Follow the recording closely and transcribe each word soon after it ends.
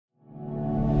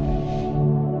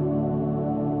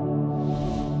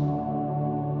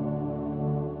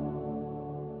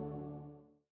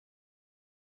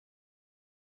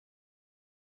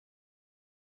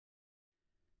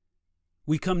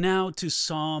We come now to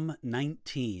Psalm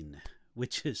 19,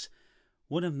 which is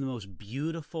one of the most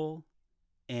beautiful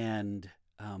and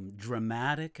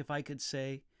dramatic, if I could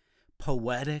say,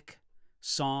 poetic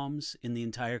psalms in the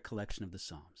entire collection of the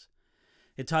Psalms.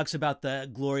 It talks about the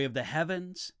glory of the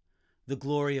heavens, the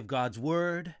glory of God's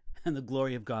word, and the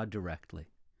glory of God directly.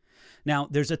 Now,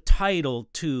 there's a title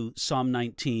to Psalm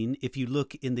 19. If you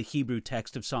look in the Hebrew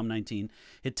text of Psalm 19,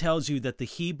 it tells you that the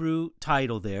Hebrew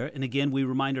title there, and again, we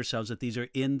remind ourselves that these are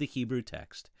in the Hebrew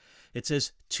text. It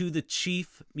says, "To the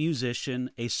chief musician,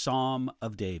 a psalm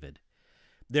of David."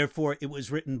 Therefore, it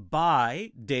was written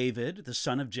by David, the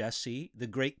son of Jesse, the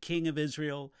great king of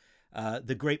Israel,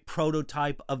 the great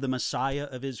prototype of the Messiah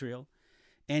of Israel.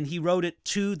 And he wrote it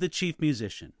to the chief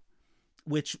musician,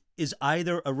 which is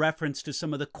either a reference to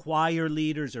some of the choir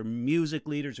leaders or music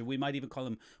leaders, or we might even call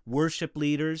them worship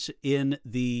leaders in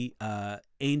the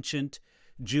ancient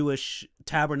Jewish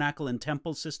tabernacle and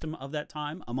temple system of that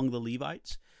time among the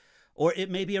Levites. Or it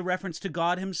may be a reference to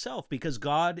God himself, because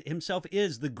God himself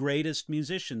is the greatest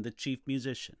musician, the chief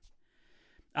musician.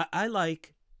 I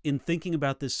like, in thinking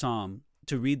about this psalm,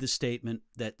 to read the statement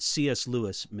that C.S.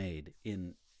 Lewis made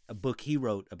in a book he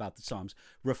wrote about the Psalms.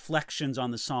 Reflections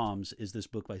on the Psalms is this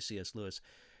book by C.S. Lewis.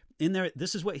 In there,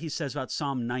 this is what he says about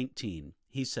Psalm 19.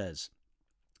 He says,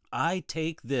 "I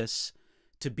take this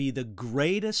to be the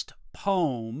greatest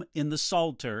poem in the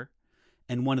Psalter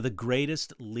and one of the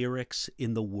greatest lyrics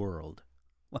in the world."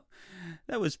 Well,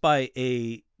 that was by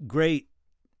a great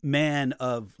man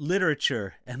of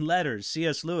literature and letters,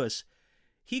 C.S. Lewis.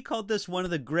 He called this one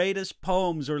of the greatest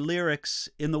poems or lyrics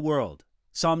in the world.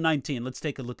 Psalm 19, let's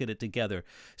take a look at it together,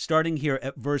 starting here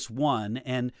at verse 1,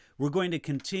 and we're going to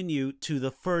continue to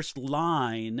the first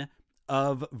line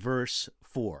of verse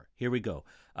 4. Here we go.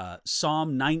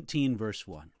 Psalm 19, verse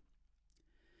 1.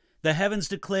 "The heavens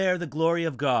declare the glory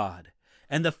of God,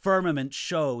 and the firmament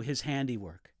show his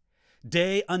handiwork.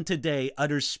 Day unto day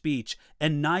utters speech,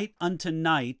 and night unto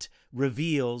night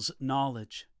reveals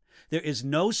knowledge. There is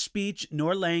no speech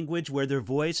nor language where their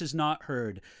voice is not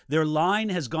heard. Their line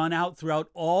has gone out throughout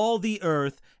all the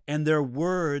earth, and their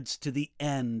words to the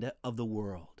end of the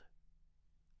world."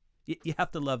 You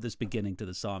have to love this beginning to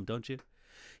the psalm, don't you?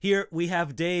 Here we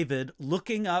have David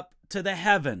looking up to the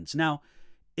heavens. Now,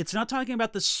 it's not talking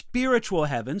about the spiritual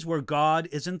heavens where God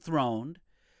is enthroned,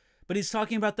 but he's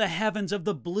talking about the heavens of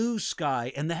the blue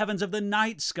sky and the heavens of the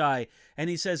night sky. And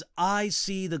he says, "I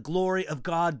see the glory of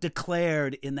God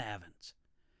declared in the heavens."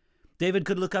 David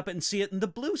could look up and see it in the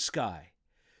blue sky.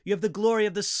 You have the glory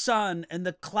of the sun and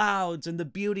the clouds and the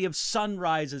beauty of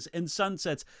sunrises and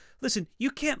sunsets. Listen, you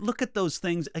can't look at those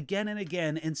things again and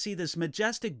again and see this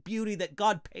majestic beauty that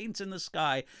God paints in the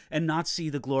sky and not see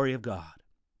the glory of God.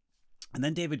 And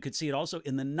then David could see it also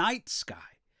in the night sky.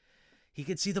 He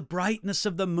could see the brightness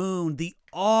of the moon, the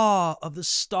awe of the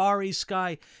starry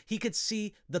sky. He could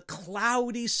see the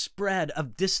cloudy spread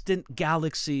of distant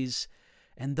galaxies.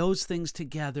 And those things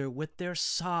together with their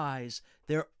size,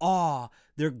 their awe,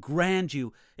 their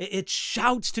grandeur, it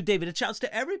shouts to David. It shouts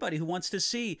to everybody who wants to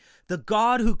see. The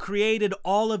God who created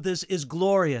all of this is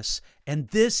glorious, and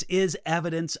this is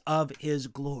evidence of his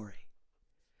glory.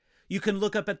 You can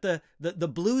look up at the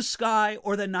blue sky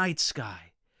or the night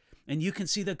sky, and you can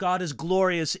see that God is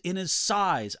glorious in his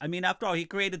size. I mean, after all, he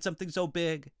created something so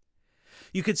big.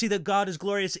 You can see that God is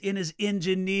glorious in his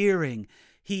engineering.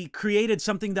 He created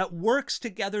something that works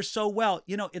together so well.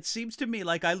 You know, it seems to me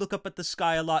like I look up at the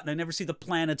sky a lot and I never see the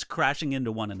planets crashing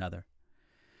into one another.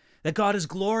 That God is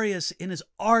glorious in his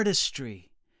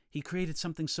artistry. He created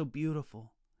something so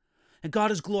beautiful. And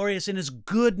God is glorious in his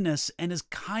goodness and his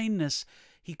kindness.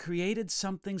 He created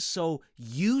something so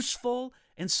useful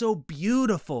and so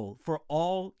beautiful for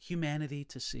all humanity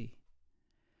to see.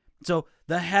 So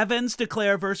the heavens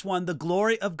declare, verse 1, the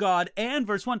glory of God, and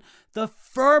verse 1, the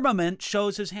firmament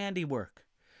shows his handiwork.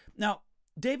 Now,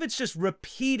 David's just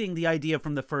repeating the idea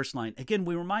from the first line. Again,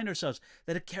 we remind ourselves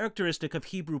that a characteristic of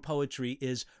Hebrew poetry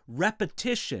is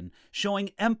repetition,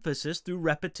 showing emphasis through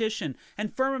repetition.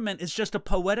 And firmament is just a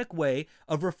poetic way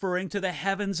of referring to the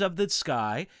heavens of the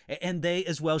sky, and they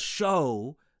as well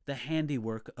show the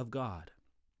handiwork of God.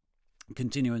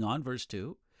 Continuing on, verse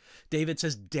 2, David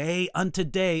says, "Day unto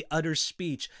day utters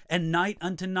speech, and night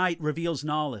unto night reveals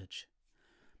knowledge."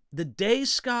 The day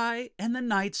sky and the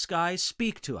night sky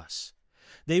speak to us.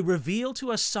 They reveal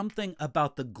to us something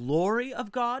about the glory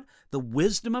of God, the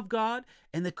wisdom of God,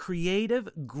 and the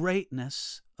creative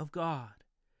greatness of God.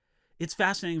 It's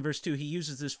fascinating, verse 2, he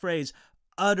uses this phrase,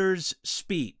 utters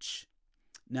speech.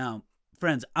 Now,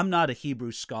 friends, I'm not a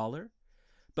Hebrew scholar,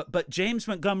 But James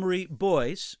Montgomery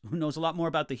Boyce, who knows a lot more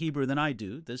about the Hebrew than I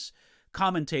do, this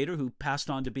commentator who passed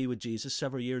on to be with Jesus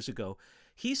several years ago,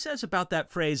 he says about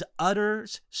that phrase,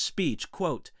 utters speech,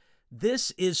 quote,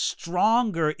 "This is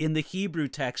stronger in the Hebrew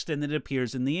text than it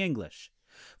appears in the English.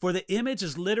 For the image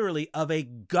is literally of a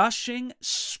gushing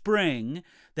spring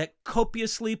that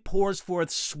copiously pours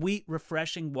forth sweet,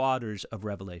 refreshing waters of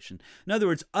revelation." In other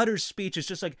words, utter speech is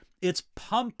just like it's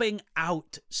pumping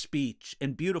out speech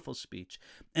and beautiful speech.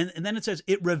 And then it says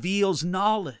it reveals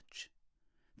knowledge.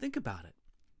 Think about it.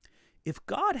 If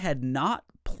God had not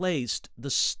placed the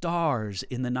stars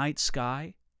in the night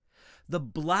sky, the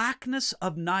blackness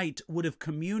of night would have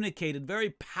communicated very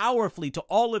powerfully to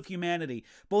all of humanity,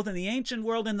 both in the ancient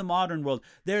world and the modern world.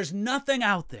 There's nothing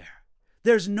out there.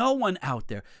 There's no one out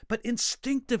there. But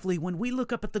instinctively, when we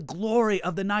look up at the glory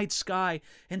of the night sky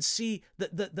and see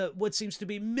the what seems to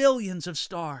be millions of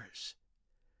stars,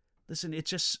 listen, it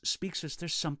just speaks to us.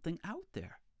 There's something out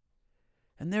there.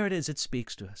 And there it is. It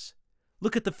speaks to us.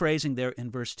 Look at the phrasing there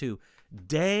in verse 2.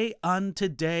 Day unto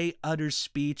day utters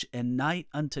speech, and night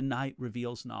unto night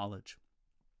reveals knowledge.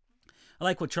 I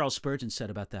like what Charles Spurgeon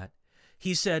said about that.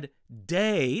 He said,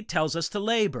 day tells us to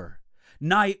labor.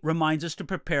 Night reminds us to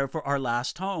prepare for our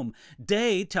last home.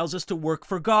 Day tells us to work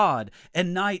for God,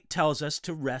 and night tells us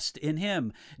to rest in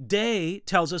Him. Day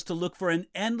tells us to look for an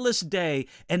endless day,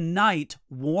 and night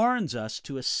warns us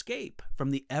to escape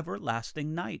from the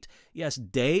everlasting night. Yes,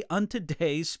 day unto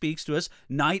day speaks to us.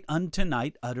 Night unto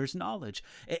night utters knowledge.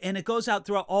 And it goes out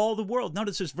throughout all the world.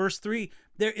 Notice this, verse 3,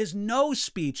 there is no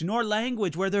speech nor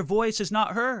language where their voice is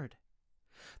not heard.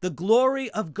 The glory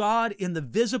of God in the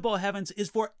visible heavens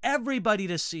is for everybody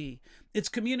to see. It's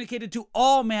communicated to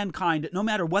all mankind, no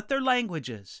matter what their language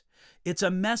is. It's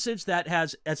a message that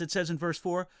has, as it says in verse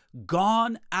 4,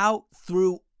 gone out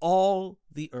through all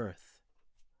the earth.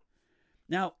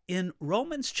 Now, in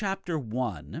Romans chapter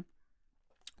 1,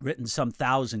 written some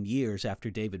 1,000 years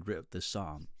after David wrote this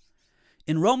psalm,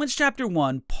 in Romans chapter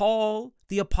 1, Paul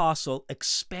the apostle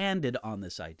expanded on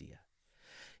this idea.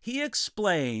 He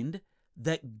explained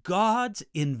that God's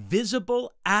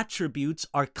invisible attributes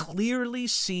are clearly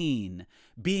seen,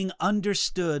 being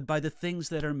understood by the things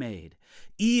that are made,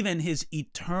 even His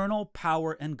eternal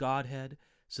power and Godhead,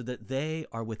 so that they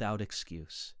are without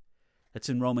excuse. That's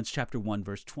in Romans chapter 1,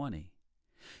 verse 20.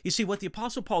 You see, what the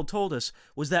Apostle Paul told us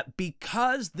was that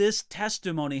because this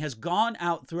testimony has gone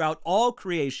out throughout all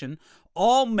creation,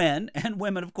 all men, and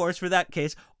women, of course, for that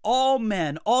case, all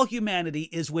men, all humanity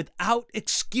is without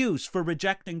excuse for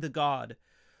rejecting the God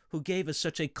who gave us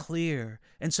such a clear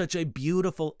and such a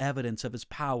beautiful evidence of His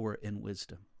power and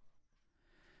wisdom.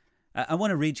 I want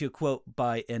to read you a quote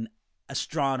by an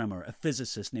astronomer, a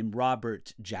physicist named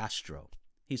Robert Jastrow.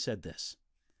 He said this: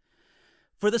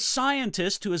 "For the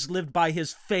scientist who has lived by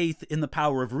his faith in the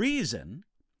power of reason,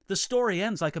 the story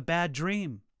ends like a bad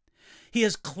dream. He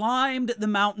has climbed the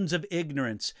mountains of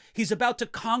ignorance. He's about to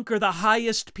conquer the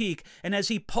highest peak, and as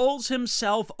he pulls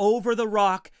himself over the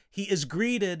rock, he is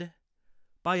greeted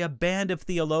by a band of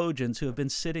theologians who have been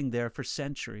sitting there for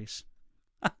centuries."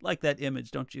 I like that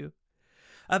image, don't you?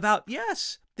 About,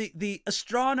 yes, the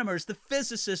astronomers, the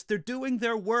physicists, they're doing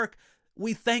their work.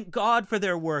 We thank God for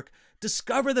their work.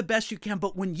 Discover the best you can,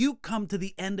 but when you come to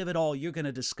the end of it all, you're going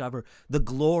to discover the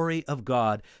glory of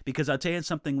God. Because I'll tell you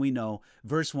something we know.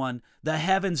 Verse 1, the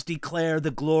heavens declare the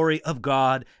glory of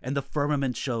God, and the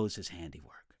firmament shows His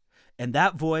handiwork. And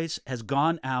that voice has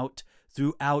gone out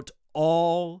throughout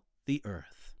all the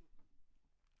earth.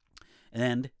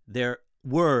 And their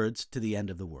words to the end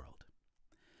of the world.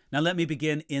 Now let me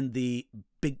begin in the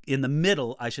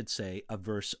middle, I should say, of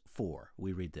verse 4.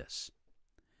 We read this.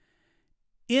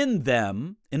 In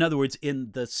them, in other words,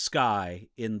 in the sky,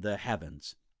 in the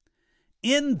heavens,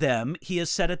 in them He has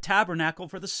set a tabernacle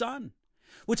for the sun,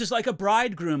 which is like a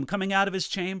bridegroom coming out of his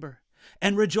chamber,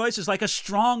 and rejoices like a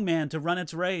strong man to run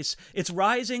its race. Its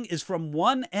rising is from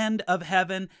one end of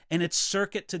heaven, and its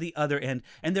circuit to the other end,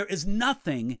 and there is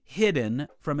nothing hidden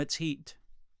from its heat.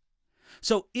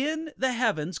 So in the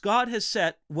heavens, God has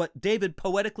set what David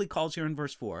poetically calls here in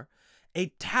verse 4, a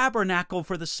tabernacle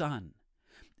for the sun.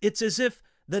 It's as if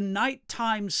the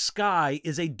nighttime sky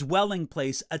is a dwelling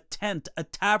place, a tent, a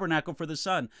tabernacle for the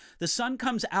sun. The sun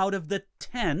comes out of the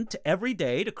tent every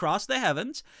day to cross the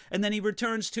heavens, and then he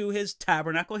returns to his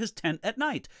tabernacle, his tent at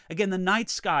night. Again, the night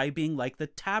sky being like the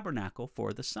tabernacle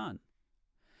for the sun.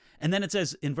 And then it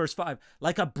says in verse 5,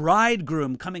 like a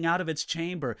bridegroom coming out of its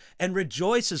chamber, and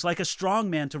rejoices like a strong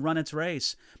man to run its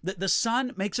race. The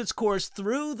sun makes its course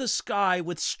through the sky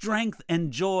with strength and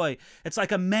joy. It's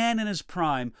like a man in his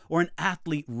prime or an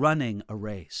athlete running a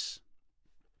race.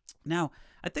 Now,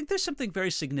 I think there's something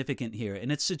very significant here,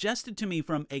 and it's suggested to me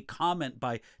from a comment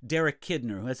by Derek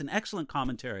Kidner, who has an excellent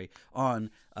commentary on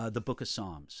the book of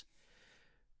Psalms.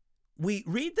 We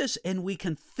read this and we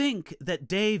can think that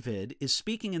David is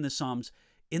speaking in the Psalms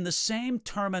in the same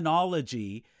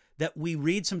terminology that we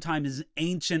read sometimes in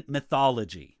ancient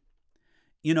mythology.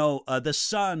 You know, the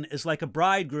sun is like a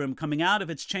bridegroom coming out of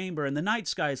its chamber, and the night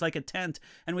sky is like a tent.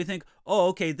 And we think, oh,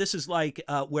 okay, this is like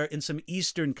where in some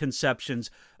Eastern conceptions,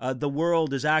 the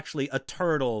world is actually a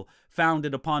turtle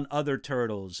founded upon other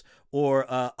turtles, or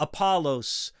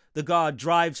Apollos, the god,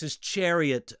 drives his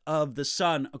chariot of the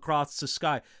sun across the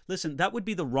sky. Listen, that would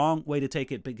be the wrong way to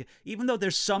take it. Even though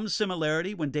there's some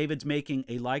similarity when David's making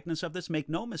a likeness of this, make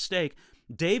no mistake,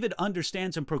 David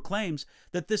understands and proclaims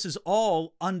that this is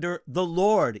all under the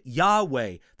Lord,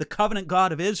 Yahweh, the covenant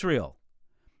God of Israel.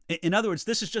 In other words,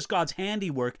 this is just God's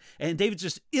handiwork, and David's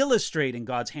just illustrating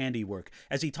God's handiwork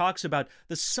as he talks about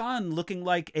the sun looking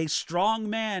like a strong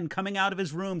man coming out of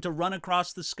his room to run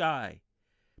across the sky.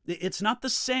 It's not the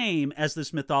same as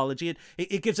this mythology.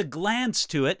 It gives a glance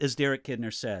to it, as Derek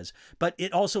Kidner says, but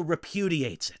it also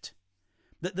repudiates it.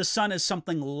 The sun is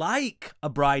something like a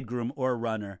bridegroom or a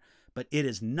runner, but it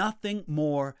is nothing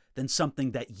more than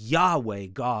something that Yahweh,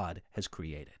 God, has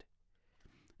created.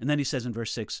 And then he says in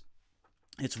verse 6,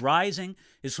 its rising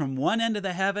is from one end of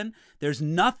the heaven. There's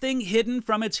nothing hidden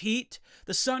from its heat.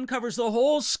 The sun covers the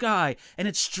whole sky, and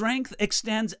its strength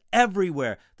extends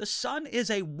everywhere. The sun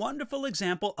is a wonderful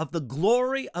example of the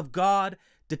glory of God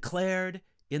declared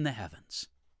in the heavens.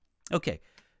 Okay,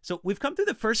 so we've come through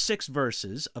the first 6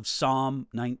 verses of Psalm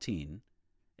 19,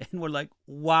 and we're like,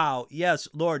 wow, yes,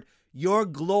 Lord, your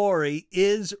glory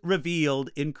is revealed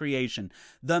in creation.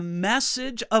 The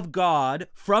message of God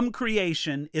from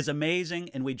creation is amazing,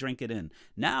 and we drink it in.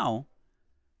 Now,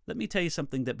 let me tell you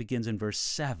something that begins in verse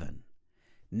 7.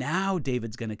 Now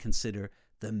David's going to consider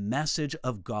the message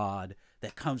of God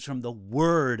that comes from the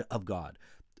Word of God.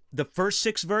 The first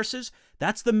 6 verses,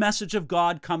 that's the message of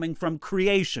God coming from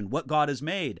creation, what God has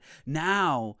made.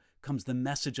 Now comes the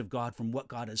message of God from what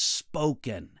God has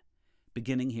spoken,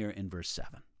 beginning here in verse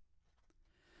 7.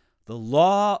 The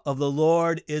law of the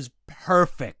Lord is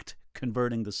perfect,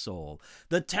 converting the soul.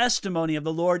 The testimony of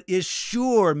the Lord is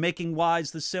sure, making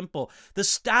wise the simple. The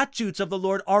statutes of the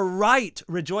Lord are right,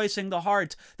 rejoicing the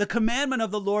heart. The commandment of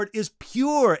the Lord is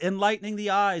pure, enlightening the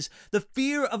eyes. The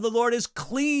fear of the Lord is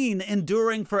clean,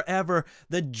 enduring forever.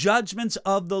 The judgments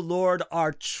of the Lord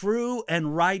are true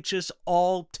and righteous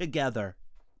altogether.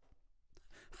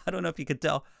 I don't know if you could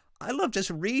tell. I love just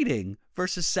reading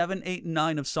verses 7, 8, and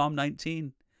 9 of Psalm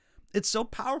 19. It's so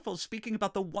powerful, speaking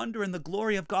about the wonder and the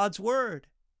glory of God's word.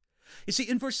 You see,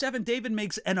 in verse 7, David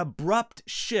makes an abrupt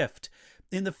shift.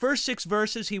 In the first 6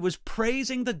 verses, he was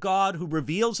praising the God who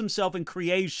reveals himself in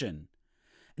creation.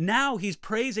 Now he's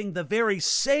praising the very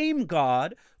same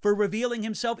God for revealing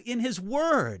himself in his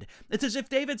word. It's as if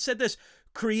David said this,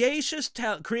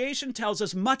 creation tells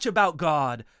us much about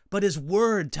God, but his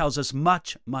word tells us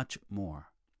much, much more.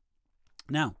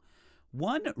 Now,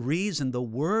 one reason the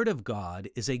Word of God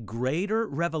is a greater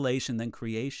revelation than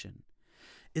creation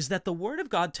is that the Word of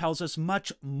God tells us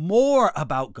much more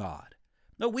about God.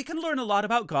 Now, we can learn a lot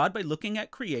about God by looking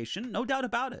at creation, no doubt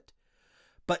about it.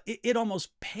 But it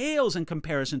almost pales in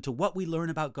comparison to what we learn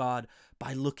about God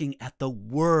by looking at the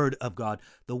Word of God.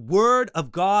 The Word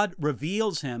of God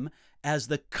reveals him as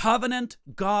the covenant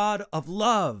God of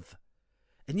love.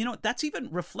 And you know, that's even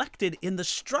reflected in the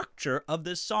structure of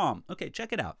this psalm. Okay,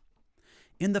 check it out.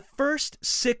 In the first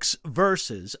 6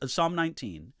 verses of Psalm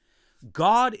 19,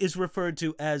 God is referred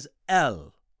to as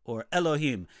El, or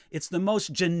Elohim. It's the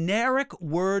most generic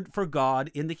word for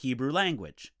God in the Hebrew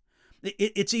language.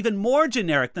 It's even more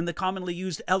generic than the commonly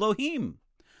used Elohim.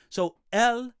 So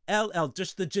El,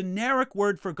 just the generic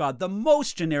word for God, the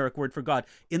most generic word for God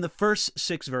in the first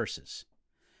 6 verses.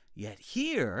 Yet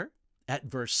here, at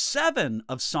verse 7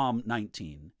 of Psalm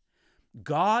 19,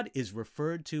 God is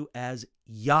referred to as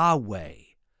Yahweh,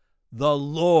 the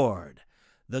Lord,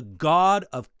 the God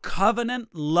of covenant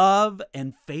love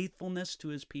and faithfulness to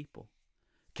his people.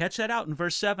 Catch that out in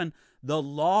verse 7. The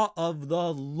law of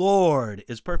the Lord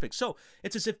is perfect. So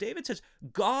it's as if David says,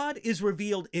 God is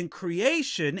revealed in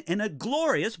creation in a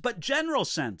glorious but general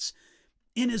sense.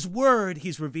 In his word,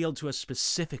 he's revealed to us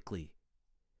specifically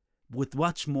with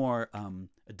much more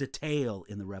detail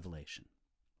in the revelation.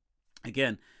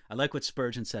 Again, I like what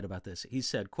Spurgeon said about this. He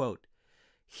said, quote,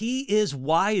 "He is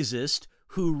wisest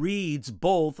who reads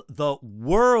both the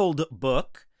world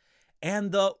book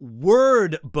and the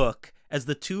word book as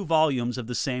the 2 volumes of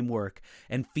the same work,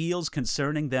 and feels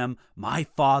concerning them, my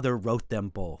Father wrote them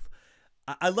both."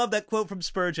 I love that quote from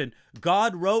Spurgeon.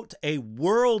 God wrote a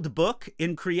world book.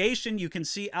 In creation, you can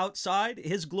see outside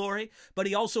his glory, but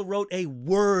he also wrote a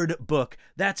word book.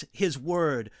 That's his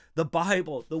word, the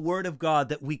Bible, the word of God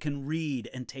that we can read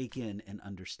and take in and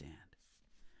understand.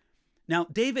 Now,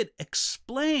 David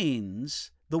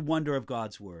explains the wonder of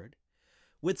God's word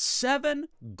with 7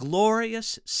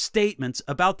 glorious statements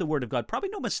about the word of God. Probably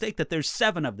no mistake that there's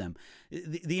 7 of them.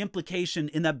 The implication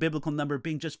in that biblical number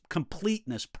being just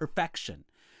completeness, perfection.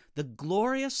 The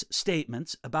glorious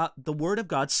statements about the word of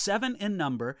God, 7 in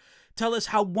number, tell us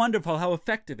how wonderful, how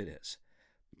effective it is.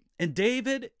 And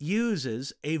David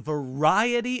uses a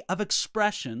variety of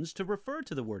expressions to refer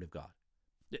to the word of God.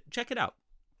 Check it out.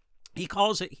 He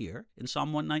calls it here in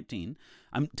Psalm 119.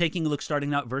 I'm taking a look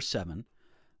starting out verse 7.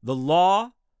 The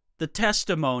law, the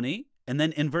testimony, and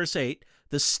then in verse 8,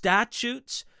 the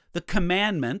statutes, the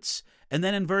commandments, and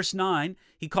then in verse 9,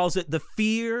 he calls it the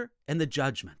fear and the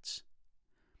judgments.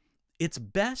 It's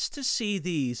best to see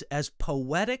these as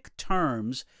poetic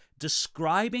terms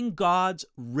describing God's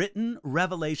written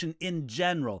revelation in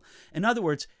general. In other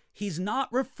words, he's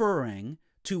not referring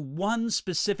to one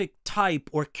specific type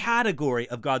or category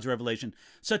of God's revelation,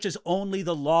 such as only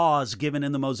the laws given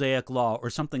in the Mosaic Law or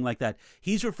something like that.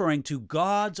 He's referring to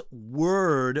God's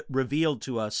word revealed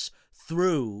to us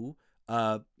through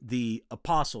the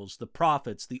apostles, the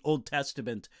prophets, the Old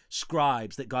Testament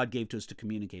scribes that God gave to us to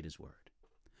communicate his word.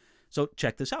 So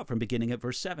check this out from beginning at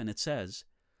verse 7. It says,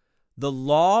 the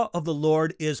law of the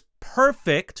Lord is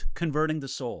perfect, converting the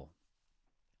soul.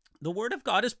 The word of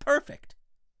God is perfect.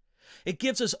 It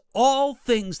gives us all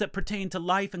things that pertain to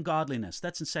life and godliness.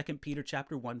 That's in 2 Peter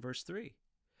chapter 1, verse 3.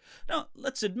 Now,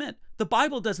 let's admit, the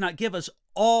Bible does not give us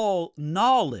all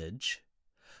knowledge,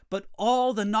 but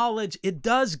all the knowledge it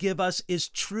does give us is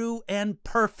true and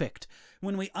perfect.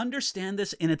 When we understand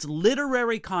this in its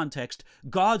literary context,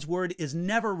 God's word is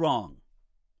never wrong.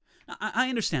 Now, I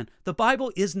understand the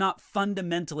Bible is not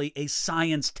fundamentally a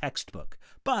science textbook,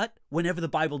 but whenever the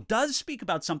Bible does speak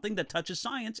about something that touches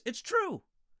science, it's true.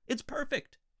 It's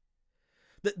perfect.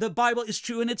 The Bible is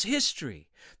true in its history.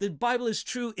 The Bible is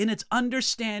true in its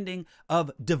understanding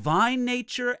of divine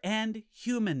nature and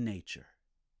human nature.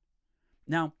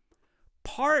 Now,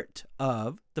 part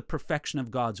of the perfection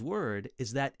of God's word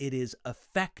is that it is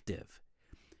effective.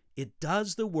 It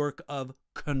does the work of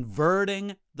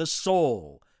converting the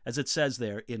soul, as it says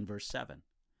there in verse 7.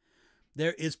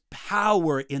 There is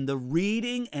power in the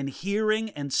reading and hearing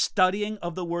and studying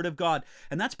of the Word of God.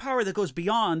 And that's power that goes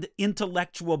beyond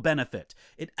intellectual benefit.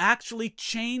 It actually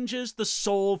changes the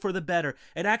soul for the better.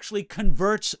 It actually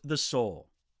converts the soul.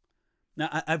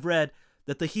 Now, I've read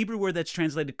that the Hebrew word that's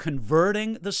translated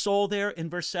converting the soul there in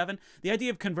verse 7, the idea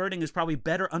of converting is probably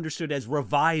better understood as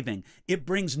reviving. It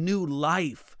brings new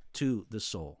life to the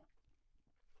soul.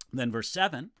 Then verse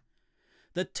 7,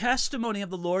 the testimony of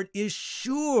the Lord is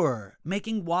sure,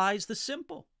 making wise the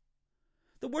simple.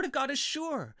 The word of God is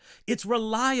sure. It's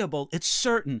reliable. It's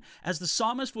certain. As the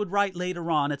psalmist would write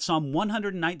later on at Psalm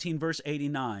 119, verse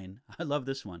 89. I love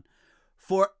this one.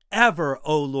 Forever,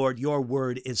 O Lord, your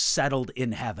word is settled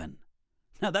in heaven.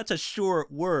 Now that's a sure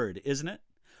word, isn't it?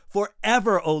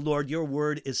 Forever, O Lord, your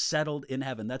word is settled in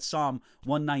heaven. That's Psalm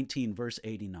 119, verse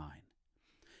 89.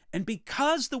 And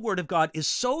because the word of God is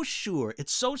so sure,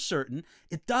 it's so certain,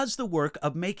 it does the work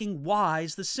of making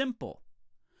wise the simple.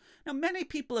 Now, many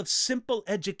people of simple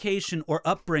education or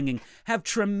upbringing have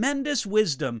tremendous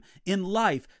wisdom in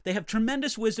life. They have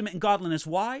tremendous wisdom in godliness.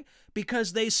 Why?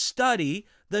 Because they study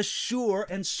the sure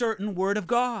and certain word of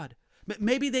God.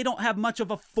 Maybe they don't have much of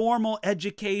a formal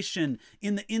education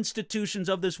in the institutions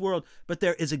of this world, but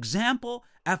there is example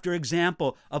after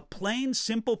example of plain,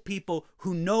 simple people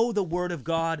who know the word of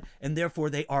God, and therefore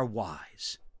they are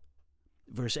wise.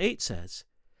 Verse 8 says,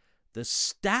 the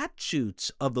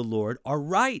statutes of the Lord are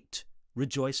right,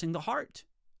 rejoicing the heart.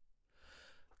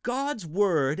 God's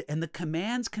word and the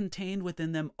commands contained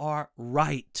within them are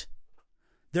right.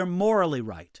 They're morally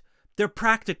right. They're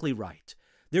practically right.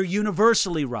 They're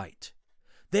universally right.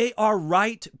 They are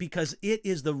right because it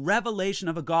is the revelation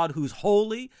of a God who's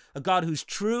holy, a God who's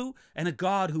true, and a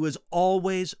God who is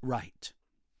always right.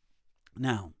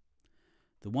 Now,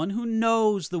 the one who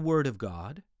knows the word of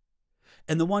God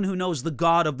and the one who knows the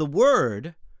God of the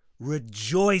word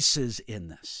rejoices in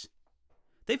this.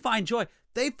 They find joy.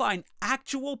 They find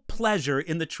actual pleasure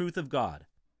in the truth of God.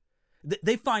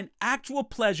 They find actual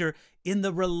pleasure in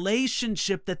the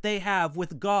relationship that they have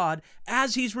with God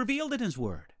as he's revealed in his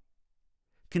word.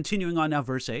 Continuing on now,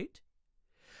 verse 8.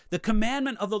 The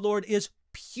commandment of the Lord is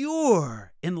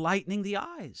pure, enlightening the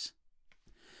eyes.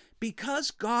 Because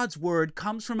God's word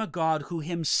comes from a God who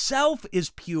himself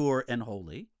is pure and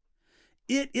holy,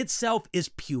 It itself is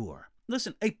pure.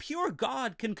 Listen, a pure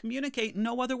God can communicate in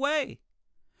no other way.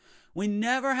 We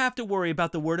never have to worry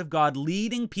about the Word of God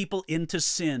leading people into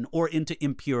sin or into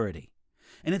impurity.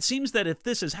 And it seems that if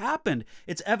this has happened,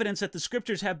 it's evidence that the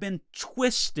Scriptures have been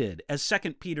twisted, as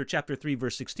 2 Peter chapter 3,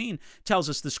 verse 16 tells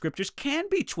us the Scriptures can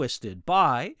be twisted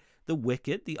by the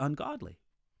wicked, the ungodly.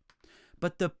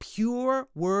 But the pure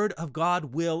Word of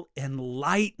God will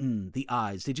enlighten the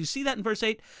eyes. Did you see that in verse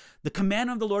 8? The command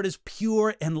of the Lord is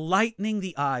pure, enlightening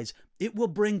the eyes. It will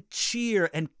bring cheer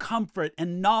and comfort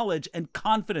and knowledge and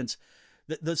confidence,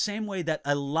 the same way that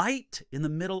a light in the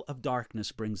middle of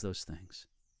darkness brings those things.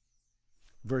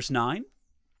 Verse 9,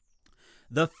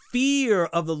 the fear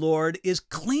of the Lord is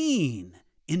clean,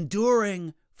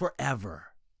 enduring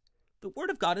forever. The Word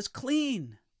of God is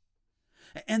clean,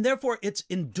 and therefore it's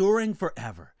enduring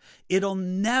forever. It'll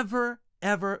never,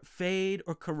 ever fade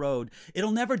or corrode.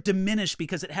 It'll never diminish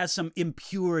because it has some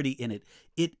impurity in it.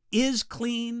 It is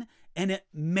clean, and it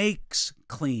makes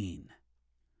clean.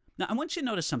 Now, I want you to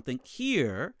notice something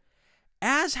here.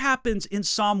 As happens in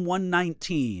Psalm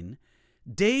 119,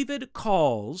 David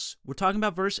calls, we're talking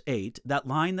about verse 8, that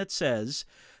line that says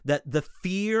that the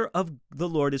fear of the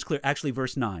Lord is clear. Actually,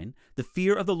 verse 9, the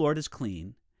fear of the Lord is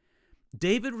clean.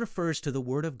 David refers to the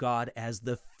Word of God as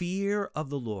the fear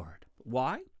of the Lord.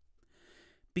 Why?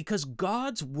 Because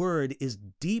God's Word is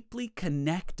deeply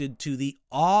connected to the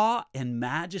awe and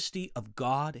majesty of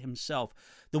God Himself.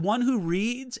 The one who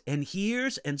reads and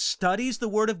hears and studies the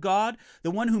Word of God,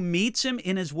 the one who meets Him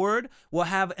in His Word, will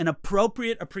have an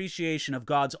appropriate appreciation of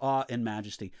God's awe and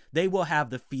majesty. They will have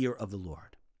the fear of the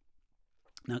Lord.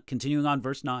 Now, continuing on,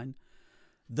 verse 9.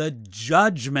 The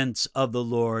judgments of the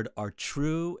Lord are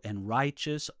true and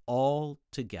righteous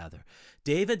altogether.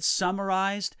 David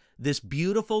summarized this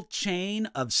beautiful chain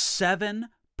of 7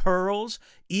 pearls,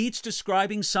 each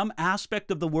describing some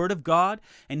aspect of the Word of God,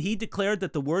 and he declared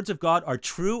that the words of God are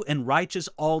true and righteous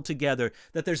altogether,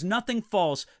 that there's nothing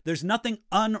false, there's nothing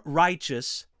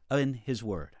unrighteous in His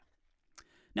Word.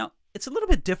 Now, it's a little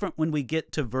bit different when we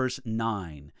get to verse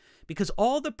 9, because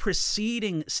all the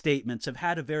preceding statements have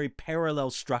had a very parallel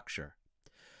structure.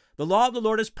 The law of the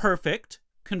Lord is perfect,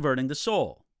 converting the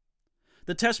soul.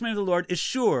 The testimony of the Lord is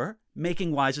sure,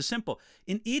 making wise the simple.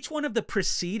 In each one of the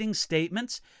preceding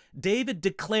statements, David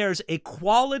declares a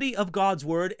quality of God's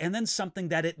word and then something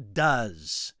that it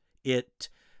does. It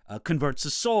converts the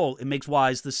soul. It makes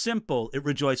wise the simple. It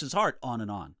rejoices heart, on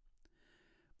and on.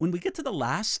 When we get to the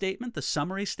last statement, the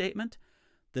summary statement,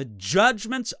 the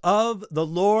judgments of the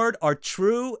Lord are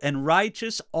true and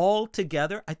righteous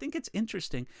altogether. I think it's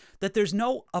interesting that there's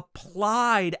no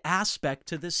applied aspect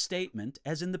to this statement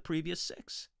as in the previous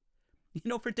 6. You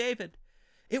know, for David,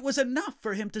 it was enough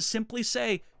for him to simply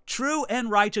say, true and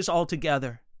righteous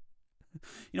altogether.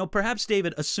 You know, perhaps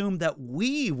David assumed that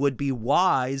we would be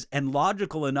wise and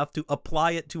logical enough to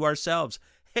apply it to ourselves.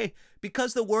 Hey,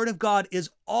 because the Word of God is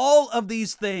all of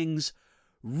these things,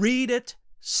 read it,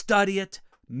 study it,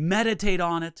 meditate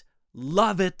on it,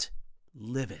 love it,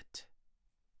 live it.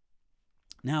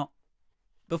 Now,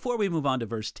 before we move on to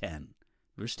verse 10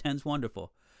 is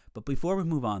wonderful, but before we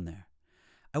move on there,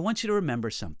 I want you to remember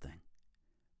something.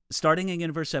 Starting again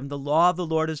in verse 7, the law of the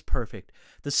Lord is perfect.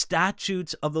 The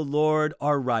statutes of the Lord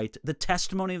are right. The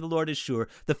testimony of the Lord is sure.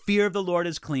 The fear of the Lord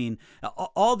is clean.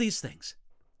 All these things.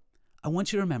 I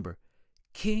want you to remember,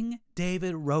 King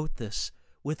David wrote this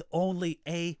with only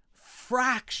a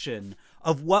fraction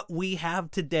of what we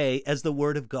have today as the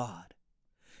Word of God.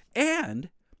 And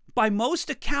by most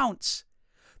accounts,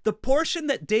 the portion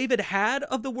that David had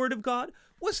of the Word of God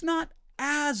was not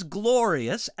as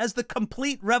glorious as the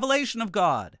complete revelation of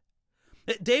God.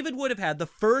 David would have had the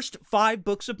first 5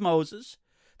 books of Moses.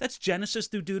 That's Genesis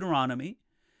through Deuteronomy.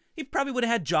 He probably would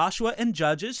have had Joshua and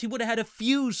Judges. He would have had a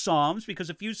few Psalms,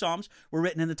 because a few Psalms were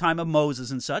written in the time of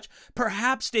Moses and such.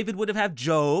 Perhaps David would have had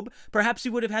Job. Perhaps he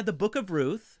would have had the book of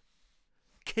Ruth.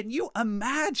 Can you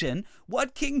imagine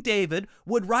what King David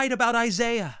would write about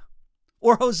Isaiah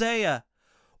or Hosea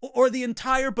or the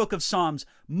entire book of Psalms,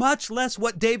 much less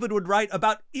what David would write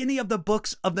about any of the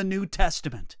books of the New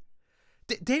Testament?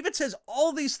 David says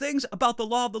all these things about the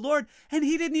law of the Lord, and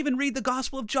he didn't even read the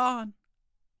Gospel of John.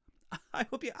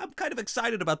 I'm kind of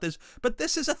excited about this, but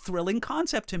this is a thrilling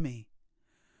concept to me.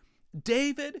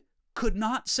 David could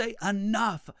not say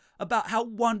enough about how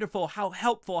wonderful, how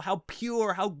helpful, how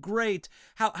pure, how great,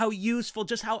 how useful,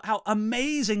 just how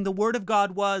amazing the Word of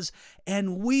God was.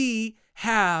 And we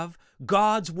have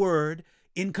God's Word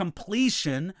in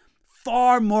completion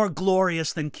far more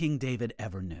glorious than King David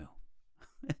ever knew.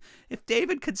 If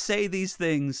David could say these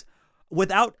things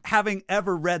without having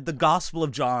ever read the Gospel of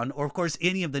John or, of course,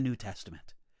 any of the New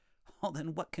Testament, well,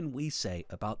 then what can we say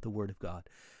about the Word of God?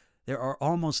 There are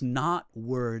almost not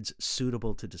words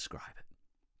suitable to describe it.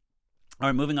 All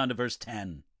right, moving on to verse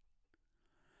 10.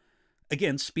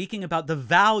 Again, speaking about the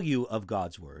value of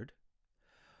God's Word.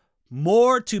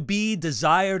 More to be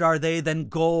desired are they than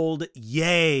gold,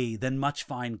 yea, than much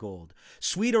fine gold.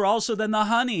 Sweeter also than the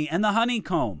honey and the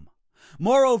honeycomb.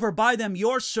 Moreover, by them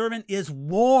your servant is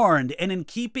warned, and in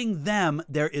keeping them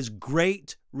there is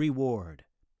great reward.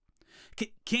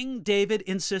 King David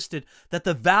insisted that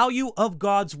the value of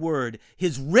God's word,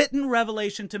 his written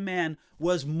revelation to man,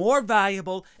 was more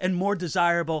valuable and more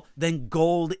desirable than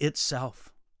gold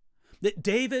itself. That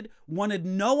David wanted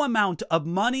no amount of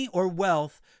money or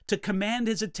wealth to command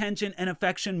his attention and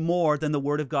affection more than the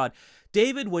word of God.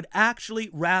 David would actually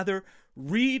rather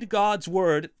read God's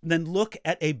word than look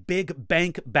at a big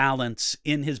bank balance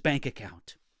in his bank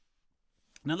account.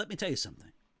 Now, let me tell you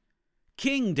something.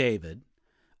 King David,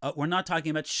 we're not talking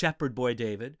about shepherd boy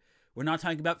David. We're not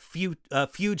talking about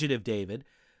fugitive David.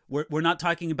 We're not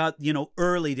talking about,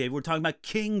 early David. We're talking about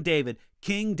King David.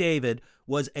 King David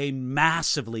was a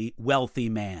massively wealthy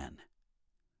man.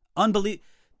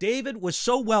 David was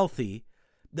so wealthy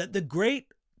that the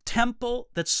great temple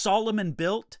that Solomon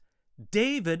built,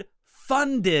 David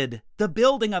funded the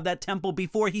building of that temple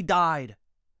before he died.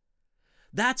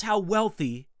 That's how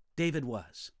wealthy David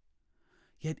was.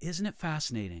 Yet isn't it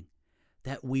fascinating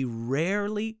that we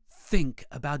rarely think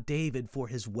about David for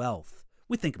his wealth?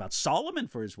 We think about Solomon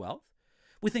for his wealth.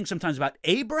 We think sometimes about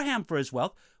Abraham for his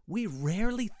wealth. We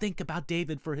rarely think about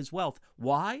David for his wealth.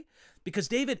 Why? Because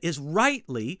David is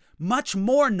rightly much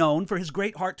more known for his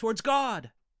great heart towards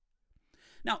God.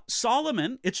 Now,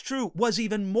 Solomon, it's true, was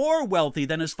even more wealthy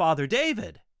than his father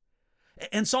David.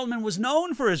 And Solomon was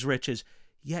known for his riches,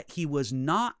 yet he was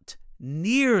not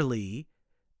nearly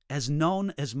as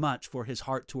known as much for his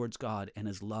heart towards God and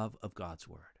his love of God's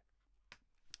word.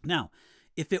 Now,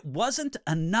 if it wasn't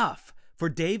enough for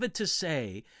David to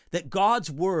say that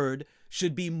God's word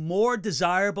should be more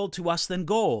desirable to us than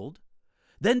gold,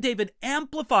 then David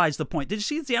amplifies the point. Did you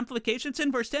see the amplification? It's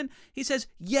in verse 10. He says,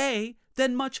 yea,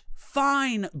 than much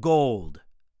fine gold.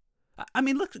 I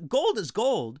mean, look, gold is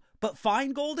gold, but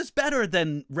fine gold is better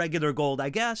than regular gold, I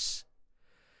guess.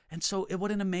 And so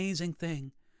what an amazing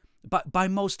thing. But by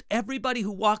most everybody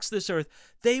who walks this earth,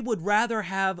 they would rather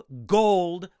have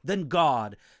gold than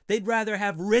God. They'd rather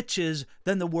have riches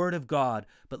than the word of God.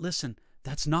 But listen,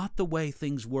 that's not the way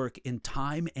things work in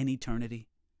time and eternity.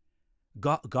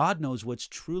 God knows what's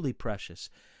truly precious.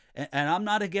 And I'm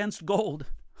not against gold.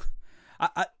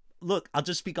 Look, I'll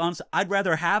just speak honestly. I'd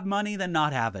rather have money than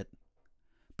not have it.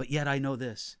 But yet I know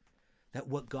this, that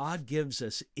what God gives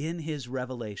us in his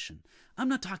revelation, I'm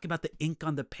not talking about the ink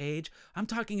on the page. I'm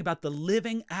talking about the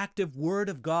living, active word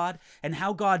of God and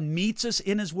how God meets us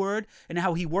in his word and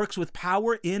how he works with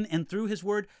power in and through his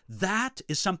word. That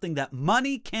is something that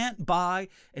money can't buy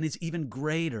and is even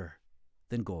greater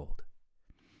than gold.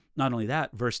 Not only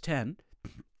that, verse 10,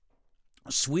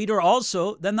 sweeter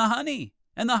also than the honey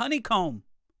and the honeycomb.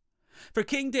 For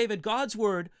King David, God's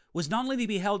word was not only to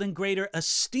be held in greater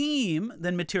esteem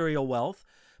than material wealth,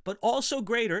 but also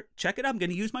greater, check it out, I'm going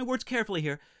to use my words carefully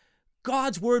here,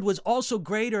 God's word was also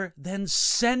greater than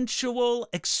sensual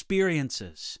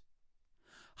experiences.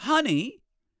 Honey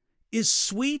is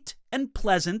sweet and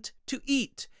pleasant to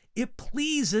eat. It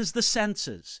pleases the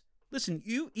senses. Listen,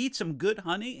 you eat some good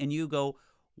honey and you go,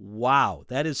 wow,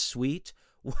 that is sweet.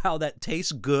 Wow, that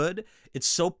tastes good. It's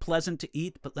so pleasant to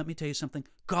eat. But let me tell you something.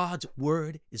 God's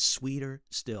word is sweeter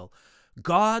still.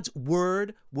 God's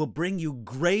word will bring you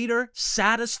greater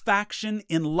satisfaction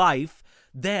in life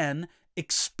than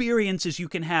experiences you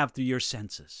can have through your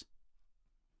senses.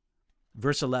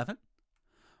 Verse 11,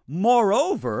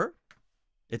 moreover,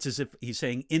 it's as if he's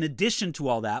saying, in addition to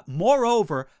all that,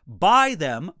 moreover, by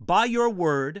them, by your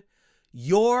word,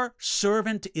 your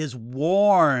servant is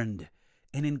warned,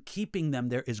 and in keeping them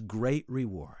there is great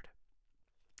reward.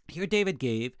 Here David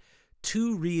gave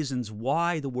two reasons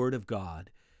why the word of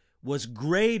God was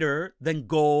greater than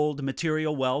gold,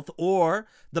 material wealth, or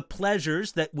the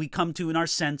pleasures that we come to in our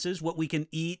senses, what we can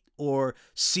eat or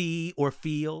see or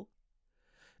feel.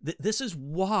 This is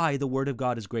why the word of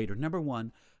God is greater. Number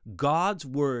one, God's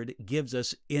word gives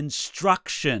us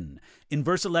instruction. In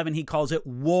verse 11, he calls it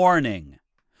warning.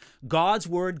 God's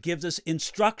word gives us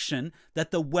instruction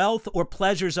that the wealth or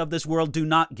pleasures of this world do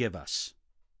not give us.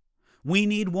 We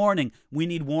need warning. We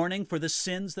need warning for the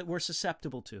sins that we're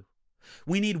susceptible to.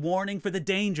 We need warning for the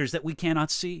dangers that we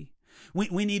cannot see.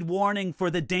 We need warning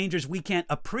for the dangers we can't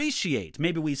appreciate.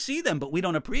 Maybe we see them, but we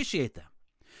don't appreciate them.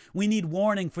 We need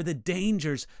warning for the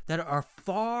dangers that are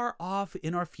far off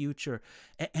in our future.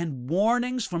 And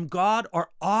warnings from God are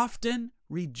often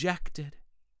rejected.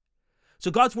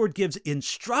 So God's word gives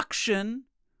instruction,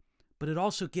 but it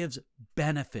also gives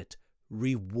benefit,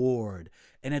 reward.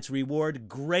 And it's reward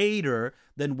greater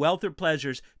than wealth or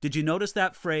pleasures. Did you notice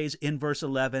that phrase in verse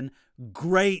 11?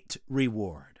 Great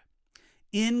reward.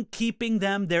 In keeping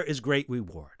them, there is great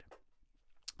reward.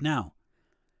 Now,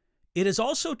 it is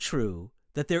also true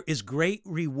that there is great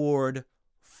reward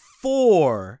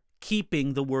for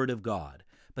keeping the word of God.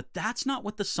 But that's not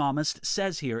what the psalmist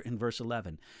says here in verse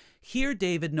 11. Here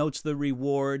David notes the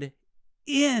reward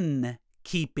in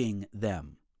keeping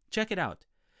them. Check it out.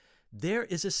 There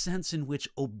is a sense in which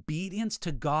obedience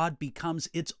to God becomes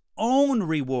its own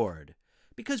reward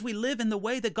because we live in the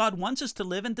way that God wants us to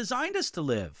live and designed us to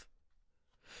live.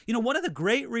 You know, one of the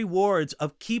great rewards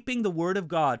of keeping the word of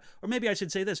God, or maybe I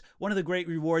should say this, one of the great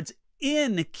rewards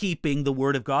in keeping the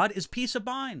word of God is peace of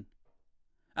mind.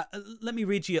 Let me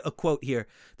read you a quote here,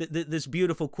 this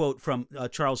beautiful quote from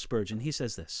Charles Spurgeon. He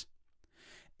says this: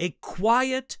 "A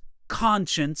quiet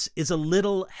conscience is a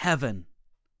little heaven.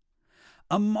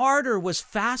 A martyr was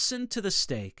fastened to the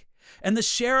stake, and the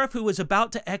sheriff who was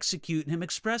about to execute him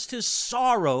expressed his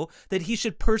sorrow that he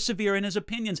should persevere in his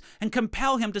opinions and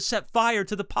compel him to set fire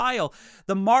to the pile.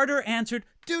 The martyr answered,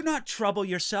 'Do not trouble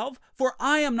yourself, for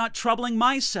I am not troubling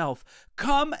myself.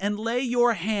 Come and lay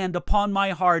your hand upon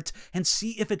my heart and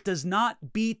see if it does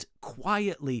not beat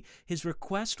quietly.' His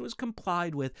request was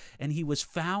complied with, and he was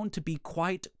found to be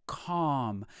quite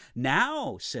calm.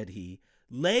 'Now,' said he,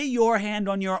 'lay your hand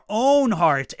on your own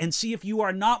heart and see if you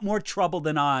are not more troubled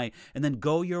than I, and then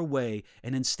go your way,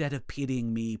 and instead of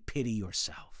pitying me, pity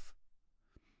yourself.'"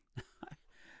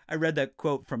 I read that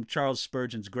quote from Charles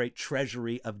Spurgeon's great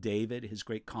Treasury of David, his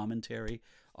great commentary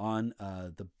on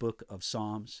the book of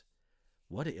Psalms.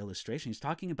 What an illustration. He's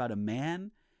talking about a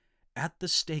man at the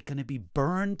stake going to be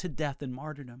burned to death in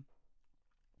martyrdom.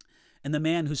 And the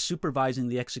man who's supervising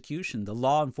the execution, the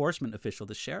law enforcement official,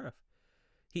 the sheriff,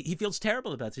 he feels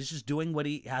terrible about this. He's just doing what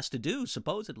he has to do,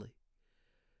 supposedly.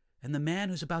 And the man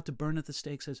who's about to burn at the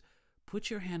stake says, "Put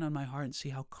your hand on my heart and see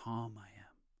how calm I am."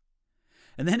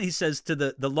 And then he says to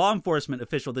the law enforcement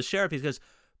official, the sheriff, he says,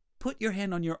 "Put your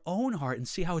hand on your own heart and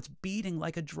see how it's beating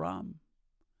like a drum."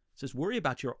 He says, "Worry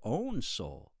about your own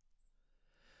soul."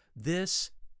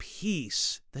 This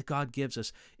peace that God gives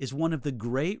us is one of the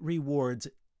great rewards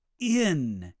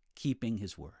in keeping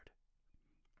his word.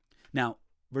 Now,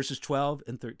 verses 12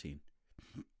 and 13.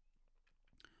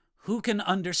 "Who can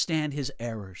understand his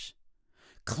errors?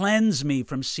 Cleanse me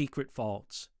from secret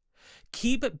faults.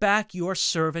 Keep back your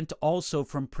servant also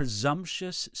from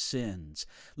presumptuous sins.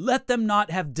 Let them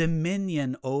not have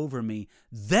dominion over me.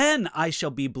 Then I shall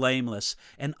be blameless,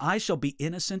 and I shall be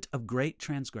innocent of great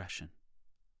transgression."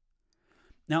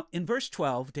 Now, in verse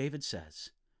 12, David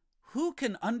says, "Who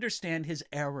can understand his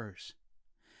errors?"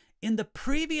 In the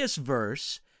previous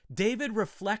verse, David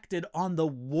reflected on the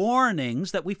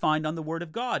warnings that we find on the word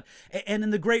of God and in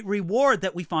the great reward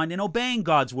that we find in obeying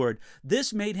God's word.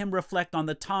 This made him reflect on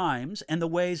the times and the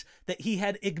ways that he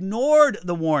had ignored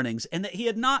the warnings and that he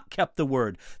had not kept the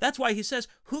word. That's why he says,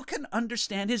 "Who can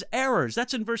understand his errors?"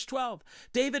 That's in verse 12.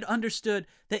 David understood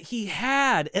that he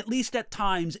had, at least at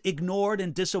times, ignored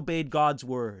and disobeyed God's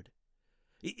word.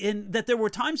 In that there were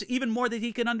times even more that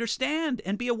he could understand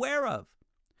and be aware of.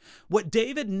 What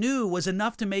David knew was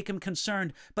enough to make him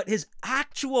concerned, but his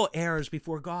actual errors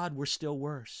before God were still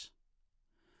worse.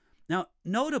 Now,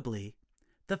 notably,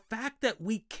 the fact that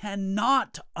we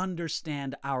cannot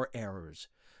understand our errors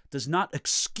does not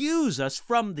excuse us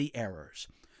from the errors.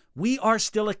 We are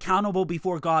still accountable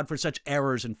before God for such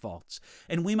errors and faults,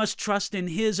 and we must trust in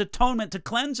his atonement to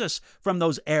cleanse us from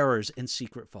those errors and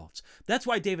secret faults. That's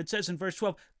why David says in verse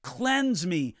 12, "Cleanse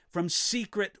me from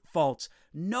secret faults."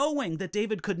 Knowing that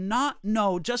David could not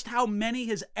know just how many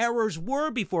his errors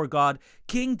were before God,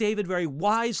 King David very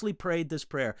wisely prayed this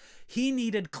prayer. He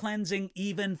needed cleansing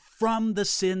even from the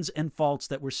sins and faults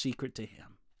that were secret to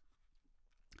him.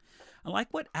 I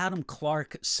like what Adam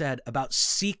Clarke said about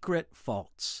secret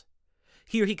faults.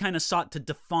 Here he kind of sought to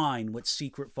define what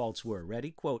secret faults were.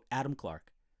 Ready? Quote, Adam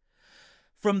Clarke.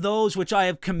 "From those which I